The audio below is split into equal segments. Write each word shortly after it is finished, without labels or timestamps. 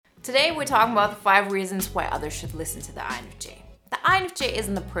Today we're talking about the 5 reasons why others should listen to the INFJ. The INFJ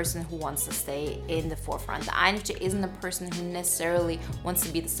isn't the person who wants to stay in the forefront. The INFJ isn't the person who necessarily wants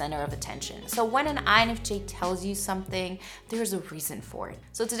to be the center of attention. So when an INFJ tells you something, there's a reason for it.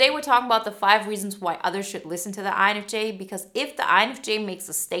 So today we're talking about the 5 reasons why others should listen to the INFJ, because if the INFJ makes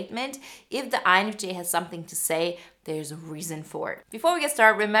a statement, if the INFJ has something to say, there's a reason for it. Before we get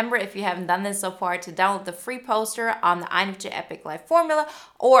started, remember, if you haven't done this so far, to download the free poster on the INFJ Epic Life Formula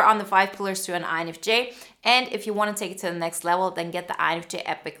or on the 5 pillars to an INFJ. And if you want to take it to the next level, then get the INFJ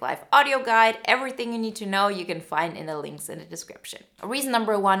Epic Life audio guide. Everything you need to know you can find in the links in the description. Reason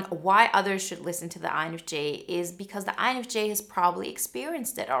number 1 why others should listen to the INFJ is because the INFJ has probably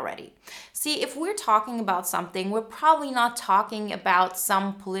experienced it already. See, if we're talking about something, we're probably not talking about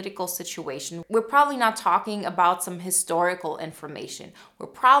some political situation. We're probably not talking about some historical information. We're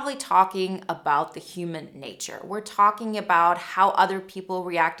probably talking about the human nature. We're talking about how other people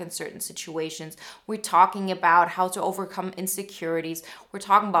react in certain situations. We're talking about how to overcome insecurities. We're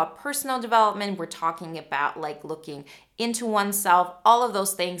talking about personal development. We're talking about looking into oneself, all of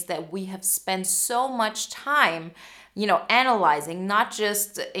those things that we have spent so much time analyzing, not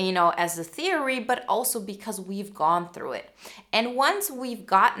just, as a theory, but also because we've gone through it. And once we've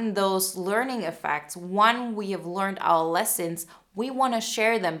gotten those learning effects, we have learned our lessons, we want to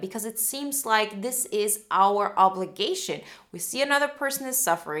share them because it seems like this is our obligation. We see another person is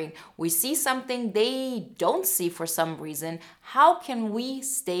suffering. We see something they don't see for some reason. How can we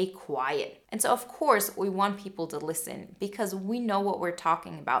stay quiet? And so, of course, we want people to listen because we know what we're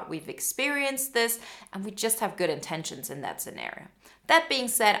talking about. We've experienced this and we just have good intentions in that scenario. That being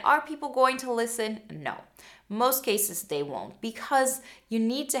said, are people going to listen? No. Most cases they won't, because you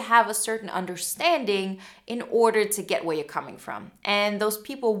need to have a certain understanding in order to get where you're coming from. And those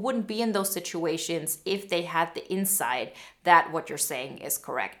people wouldn't be in those situations if they had the insight that what you're saying is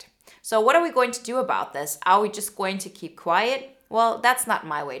correct. So what are we going to do about this? Are we just going to keep quiet? Well, that's not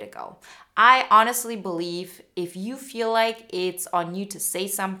my way to go. I honestly believe if you feel like it's on you to say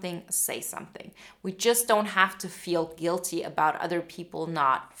something, say something. We just don't have to feel guilty about other people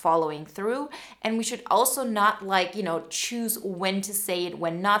not following through. And we should also not choose when to say it,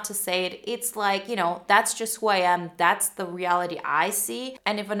 when not to say it. It's that's just who I am. That's the reality I see.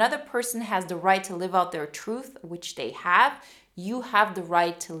 And if another person has the right to live out their truth, which they have, you have the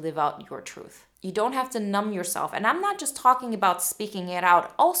right to live out your truth. You don't have to numb yourself. And I'm not just talking about speaking it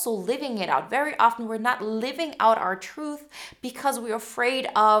out, also living it out. Very often we're not living out our truth because we're afraid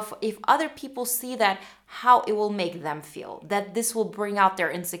of, if other people see that, how it will make them feel, that this will bring out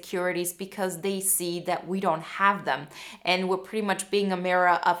their insecurities because they see that we don't have them. And we're pretty much being a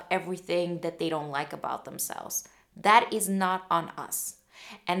mirror of everything that they don't like about themselves. That is not on us.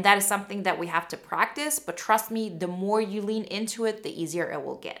 And that is something that we have to practice. But trust me, the more you lean into it, the easier it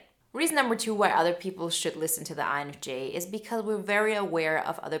will get. Reason number 2 why other people should listen to the INFJ is because we're very aware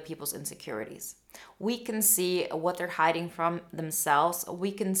of other people's insecurities. We can see what they're hiding from themselves.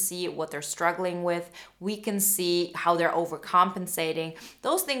 We can see what they're struggling with. We can see how they're overcompensating.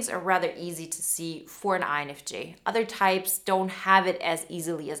 Those things are rather easy to see for an INFJ. Other types don't have it as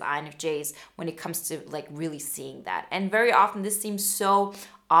easily as INFJs when it comes to really seeing that. And very often this seems so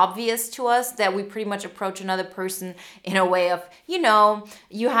obvious to us that we pretty much approach another person in a way of,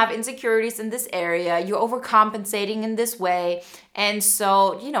 you have insecurities in this area, you're overcompensating in this way, and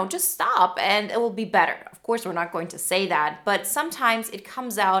so, just stop and it will be better. Of course, we're not going to say that, but sometimes it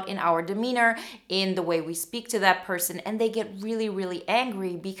comes out in our demeanor, in the way we speak to that person, and they get really, really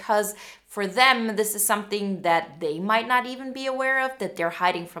angry because for them, this is something that they might not even be aware of, that they're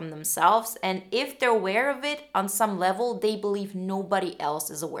hiding from themselves. And if they're aware of it on some level, they believe nobody else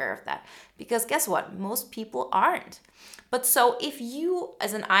is aware of that. Because guess what? Most people aren't. But so if you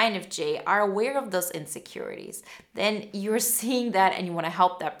as an INFJ are aware of those insecurities, then you're seeing that and you want to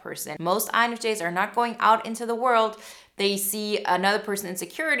help that person. Most INFJs are not going out into the world. They see another person's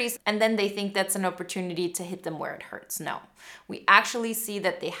insecurities and then they think that's an opportunity to hit them where it hurts. No, we actually see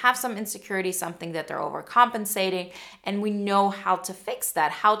that they have some insecurity, something that they're overcompensating, and we know how to fix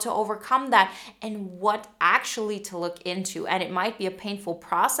that, how to overcome that, and what actually to look into. And it might be a painful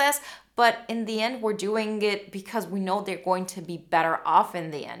process, but in the end, we're doing it because we know they're going to be better off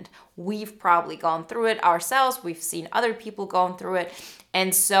in the end. We've probably gone through it ourselves. We've seen other people going through it.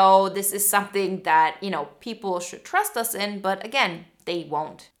 And so this is something that, people should trust us in, but again, they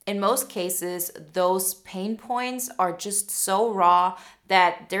won't. In most cases, those pain points are just so raw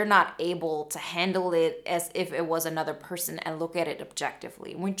that they're not able to handle it as if it was another person and look at it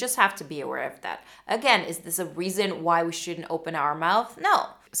objectively. We just have to be aware of that. Again, is this a reason why we shouldn't open our mouth? No.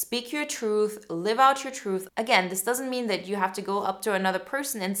 Speak your truth, live out your truth. Again, this doesn't mean that you have to go up to another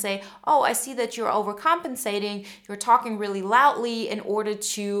person and say, oh, I see that you're overcompensating. You're talking really loudly in order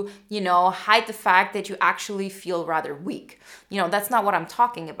to, hide the fact that you actually feel rather weak. That's not what I'm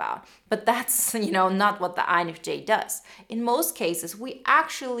talking about. But that's, not what the INFJ does. In most cases, we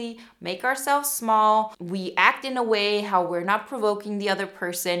actually make ourselves small. We act in a way how we're not provoking the other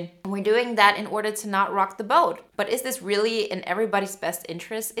person. And we're doing that in order to not rock the boat. But is this really in everybody's best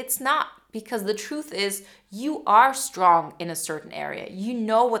interest? It's not. Because the truth is, you are strong in a certain area. You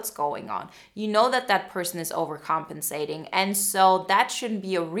know what's going on. You know that that person is overcompensating. And so that shouldn't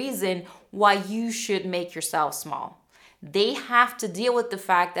be a reason why you should make yourself small. They have to deal with the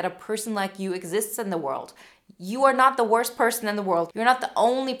fact that a person like you exists in the world. You are not the worst person in the world. You're not the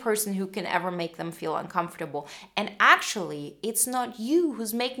only person who can ever make them feel uncomfortable. And actually, it's not you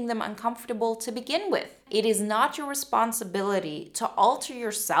who's making them uncomfortable to begin with. It is not your responsibility to alter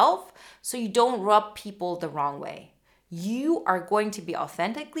yourself so you don't rub people the wrong way. You are going to be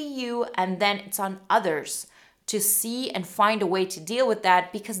authentically you, and then it's on others to see and find a way to deal with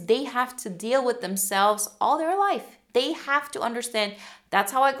that, because they have to deal with themselves all their life. They have to understand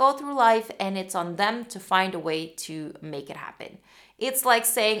that's how I go through life, and it's on them to find a way to make it happen. It's like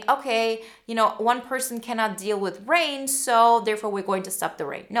saying, okay, one person cannot deal with rain, so therefore we're going to stop the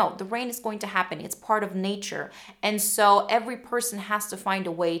rain. No, the rain is going to happen. It's part of nature. And so every person has to find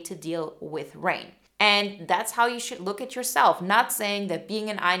a way to deal with rain. And that's how you should look at yourself. Not saying that being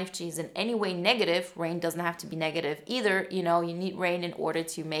an INFJ is in any way negative. Rain doesn't have to be negative either. You need rain in order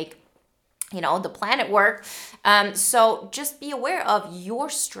to make the planet work. So just be aware of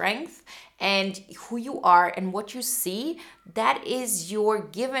your strength and who you are and what you see. That is your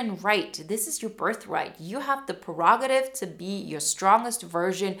given right. This is your birthright. You have the prerogative to be your strongest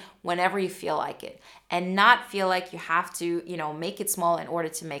version whenever you feel like it, and not feel like you have to, make it small in order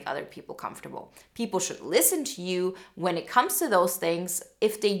to make other people comfortable. People should listen to you when it comes to those things.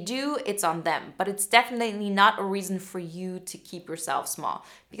 If they do, it's on them, but it's definitely not a reason for you to keep yourself small,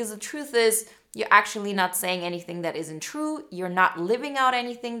 because the truth is, you're actually not saying anything that isn't true. You're not living out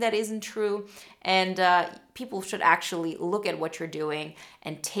anything that isn't true. And people should actually look at what you're doing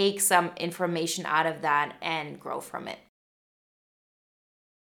and take some information out of that and grow from it.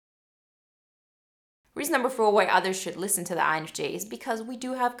 Reason number 4 why others should listen to the INFJ is because we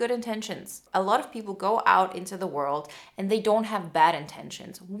do have good intentions. A lot of people go out into the world and they don't have bad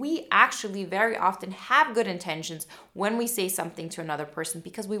intentions. We actually very often have good intentions when we say something to another person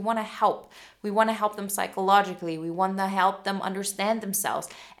because we want to help. We want to help them psychologically. We want to help them understand themselves.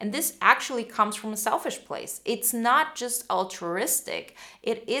 And this actually comes from a selfish place. It's not just altruistic.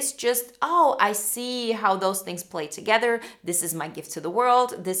 It is just, oh, I see how those things play together. This is my gift to the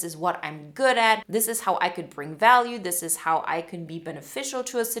world. This is what I'm good at. This is how I could bring value. This is how I can be beneficial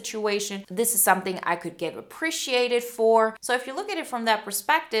to a situation. This is something I could get appreciated for. So if you look at it from that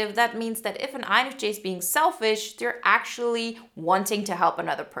perspective, that means that if an INFJ is being selfish, they're actually wanting to help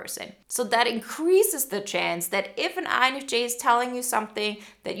another person. So that increases the chance that if an INFJ is telling you something,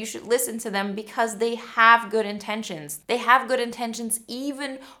 that you should listen to them because they have good intentions. They have good intentions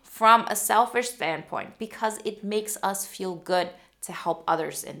even from a selfish standpoint because it makes us feel good to help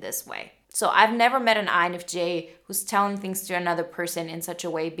others in this way. So I've never met an INFJ who's telling things to another person in such a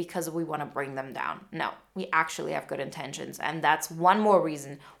way because we want to bring them down. No, we actually have good intentions. And that's one more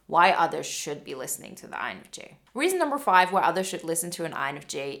reason why others should be listening to the INFJ. Reason number 5 why others should listen to an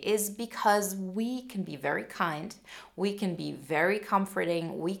INFJ is because we can be very kind. We can be very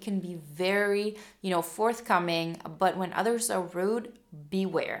comforting. We can be very, forthcoming. But when others are rude,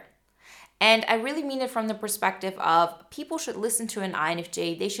 beware. And I really mean it from the perspective of people should listen to an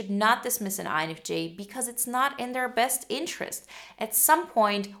INFJ. They should not dismiss an INFJ because it's not in their best interest. At some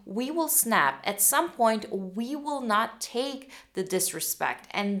point, we will snap. At some point, we will not take the disrespect.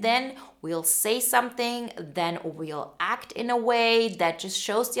 And then we'll say something, then we'll act in a way that just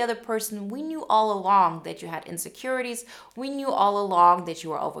shows the other person we knew all along that you had insecurities. We knew all along that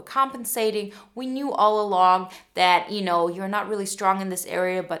you were overcompensating. We knew all along that, you're not really strong in this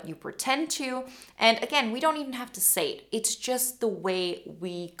area, but you pretend to. And again, we don't even have to say it. It's just the way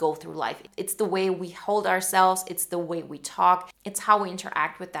we go through life. It's the way we hold ourselves. It's the way we talk. It's how we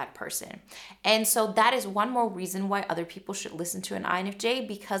interact with that person. And so that is one more reason why other people should listen to an INFJ,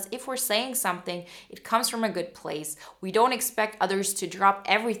 because if we're saying something, it comes from a good place. We don't expect others to drop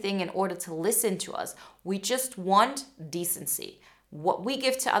everything in order to listen to us. We just want decency. What we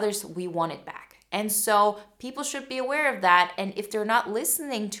give to others, we want it back. And so people should be aware of that. And if they're not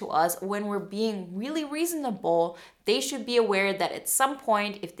listening to us when we're being really reasonable, they should be aware that at some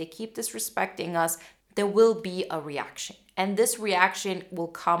point, if they keep disrespecting us, there will be a reaction. And this reaction will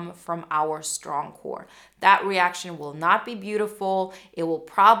come from our strong core. That reaction will not be beautiful. It will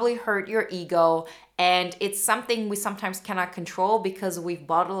probably hurt your ego. And it's something we sometimes cannot control because we've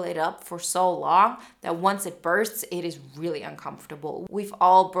bottled it up for so long that once it bursts, it is really uncomfortable. We've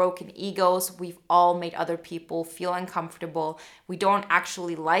all broken egos. We've all made other people feel uncomfortable. We don't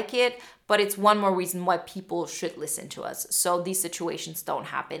actually like it, but it's one more reason why people should listen to us. So these situations don't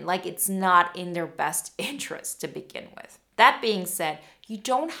happen. Like, it's not in their best interest to begin with. That being said, you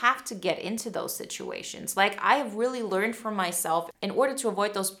don't have to get into those situations. Like, I have really learned from myself, in order to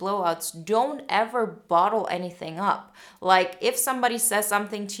avoid those blowouts, don't ever bottle anything up. Like, if somebody says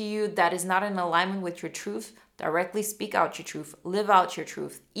something to you that is not in alignment with your truth, directly speak out your truth, live out your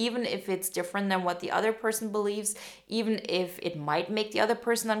truth, even if it's different than what the other person believes, even if it might make the other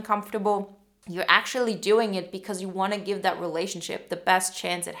person uncomfortable. You're actually doing it because you want to give that relationship the best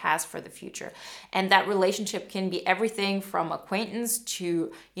chance it has for the future. And that relationship can be everything from acquaintance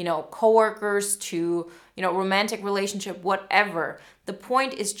to, coworkers to, romantic relationship, whatever. The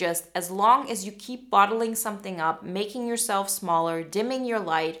point is just, as long as you keep bottling something up, making yourself smaller, dimming your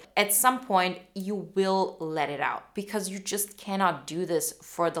light, at some point you will let it out, because you just cannot do this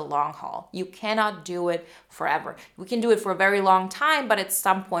for the long haul. You cannot do it forever. We can do it for a very long time, but at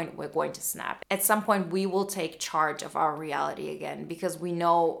some point we're going to snap. At some point we will take charge of our reality again, because we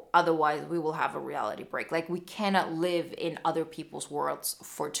know otherwise we will have a reality break. Like, we cannot live in other people's worlds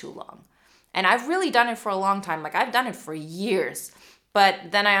for too long. And I've really done it for a long time. Like, I've done it for years.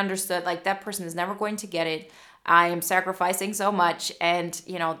 But then I understood, like, that person is never going to get it. I am sacrificing so much, and,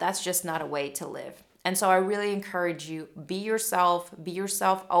 that's just not a way to live. And so I really encourage you, be yourself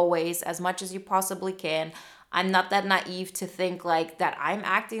always, as much as you possibly can. I'm not that naive to think like that I'm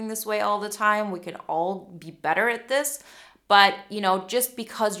acting this way all the time. We can all be better at this. But, just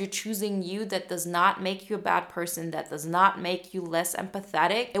because you're choosing you, that does not make you a bad person. That does not make you less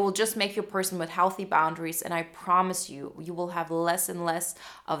empathetic. It will just make you a person with healthy boundaries. And I promise you, you will have less and less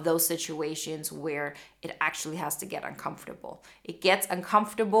of those situations where it actually has to get uncomfortable. It gets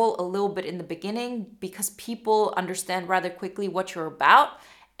uncomfortable a little bit in the beginning because people understand rather quickly what you're about.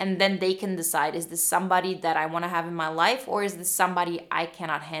 And then they can decide, is this somebody that I want to have in my life, or is this somebody I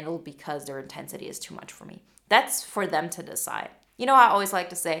cannot handle because their intensity is too much for me? That's for them to decide. I always like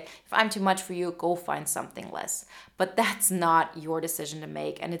to say, if I'm too much for you, go find something less. But that's not your decision to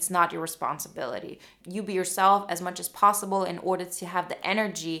make, and it's not your responsibility. You be yourself as much as possible in order to have the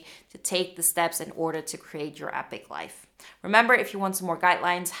energy to take the steps in order to create your epic life. Remember, if you want some more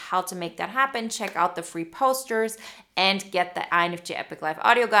guidelines how to make that happen, check out the free posters and get the INFJ Epic Life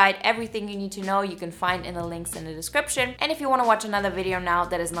audio guide. Everything you need to know you can find in the links in the description. And if you want to watch another video now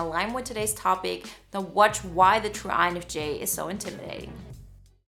that is in line with today's topic, then watch why the true INFJ is so intimidating.